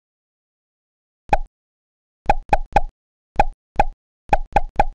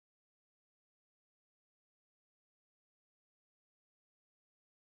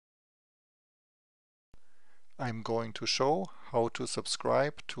I'm going to show how to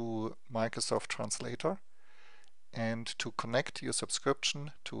subscribe to Microsoft Translator and to connect your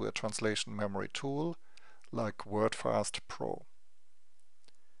subscription to a translation memory tool like WordFast Pro.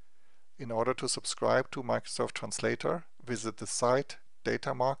 In order to subscribe to Microsoft Translator, visit the site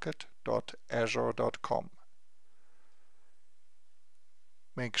datamarket.azure.com.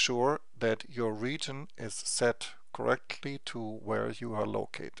 Make sure that your region is set correctly to where you are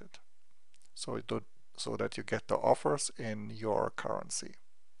located, so that you get the offers in your currency.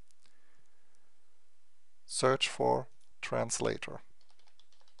 Search for Translator.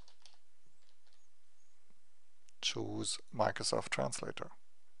 Choose Microsoft Translator.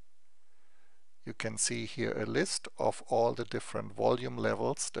 You can see here a list of all the different volume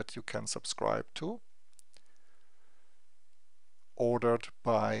levels that you can subscribe to, ordered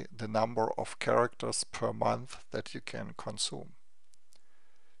by the number of characters per month that you can consume.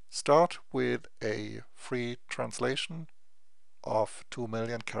 Start with a free translation of 2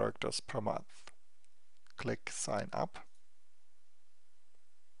 million characters per month. Click Sign Up.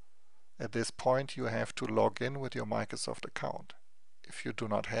 At this point you have to log in with your Microsoft account. If you do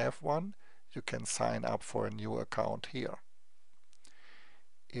not have one, you can sign up for a new account here.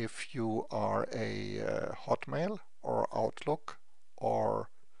 If you are a Hotmail or Outlook or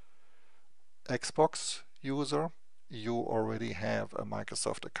Xbox user, you already have a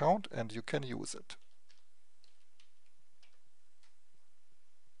Microsoft account and you can use it.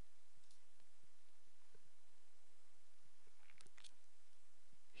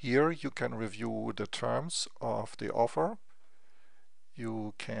 Here you can review the terms of the offer.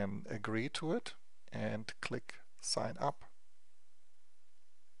 You can agree to it and click Sign Up.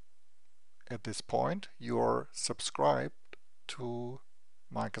 At this point, you're subscribed to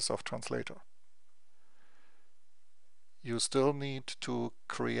Microsoft Translator. You still need to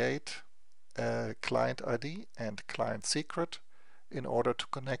create a client ID and client secret in order to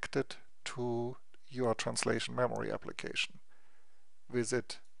connect it to your translation memory application.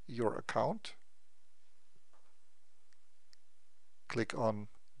 Visit your account, click on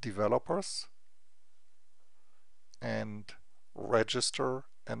Developers and register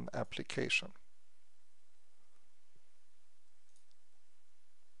an application.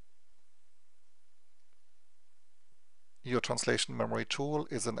 Your translation memory tool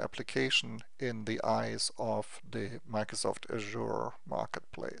is an application in the eyes of the Microsoft Azure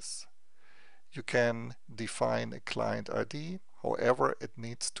marketplace. You can define a client ID, however it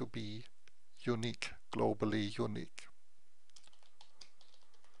needs to be unique, globally unique.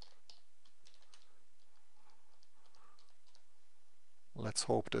 Let's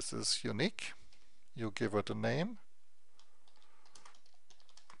hope this is unique. You give it a name.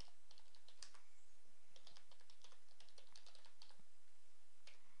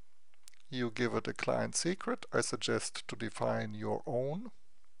 You give it a client secret. I suggest to define your own.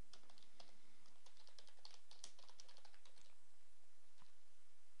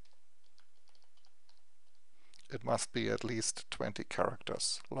 It must be at least 20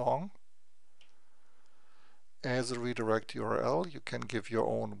 characters long. As a redirect URL, you can give your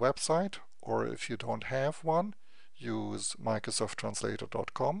own website, or if you don't have one, use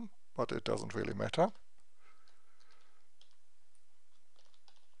microsofttranslator.com, but it doesn't really matter.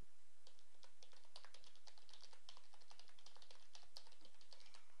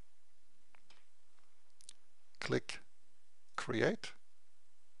 Click Create,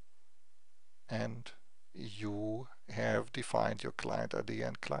 and you have defined your client ID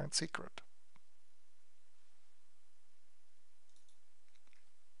and client secret.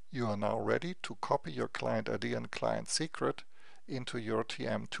 You are now ready to copy your client ID and client secret into your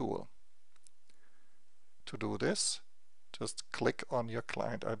TM tool. To do this, just click on your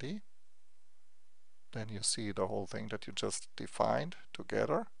client ID. Then you see the whole thing that you just defined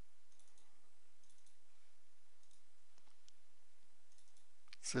together.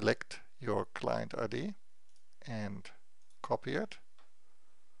 Select your client ID and copy it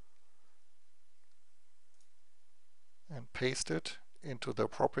and paste it into the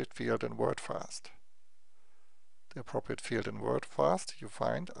appropriate field in WordFast. The appropriate field in WordFast you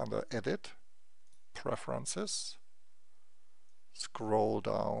find under Edit, Preferences, scroll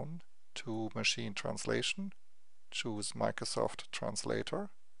down to Machine Translation, choose Microsoft Translator,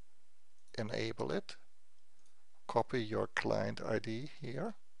 enable it, copy your client ID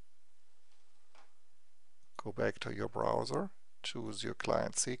here, go back to your browser, choose your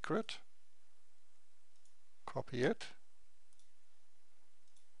client secret, copy it,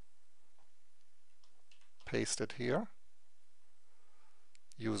 paste it here,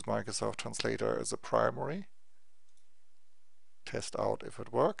 use Microsoft Translator as a primary, test out if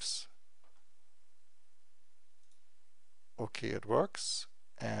it works, Okay, it works.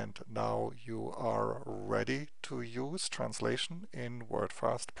 And now you are ready to use translation in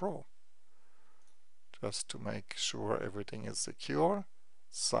WordFast Pro. Just to make sure everything is secure,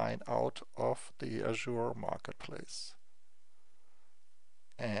 sign out of the Azure Marketplace.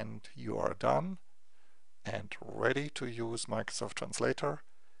 And you are done and ready to use Microsoft Translator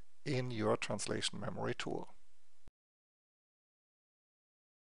in your translation memory tool.